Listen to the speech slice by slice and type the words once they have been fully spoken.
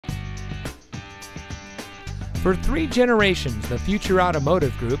For 3 generations, the Future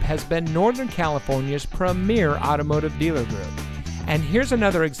Automotive Group has been Northern California's premier automotive dealer group. And here's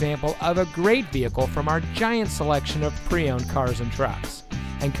another example of a great vehicle from our giant selection of pre-owned cars and trucks.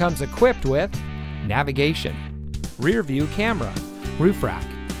 And comes equipped with navigation, rear view camera, roof rack,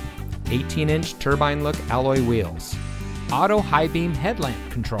 18-inch turbine look alloy wheels, auto high beam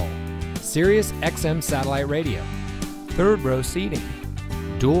headlamp control, Sirius XM satellite radio, 3rd row seating,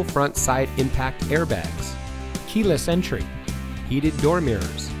 dual front side impact airbags, keyless entry, heated door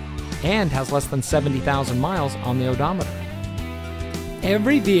mirrors, and has less than 70,000 miles on the odometer.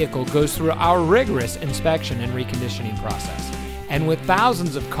 Every vehicle goes through our rigorous inspection and reconditioning process. And with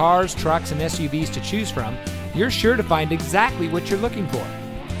thousands of cars, trucks, and SUVs to choose from, you're sure to find exactly what you're looking for.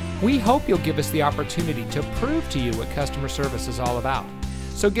 We hope you'll give us the opportunity to prove to you what customer service is all about.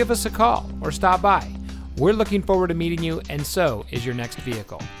 So give us a call or stop by. We're looking forward to meeting you, and so is your next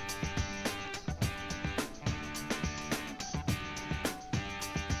vehicle.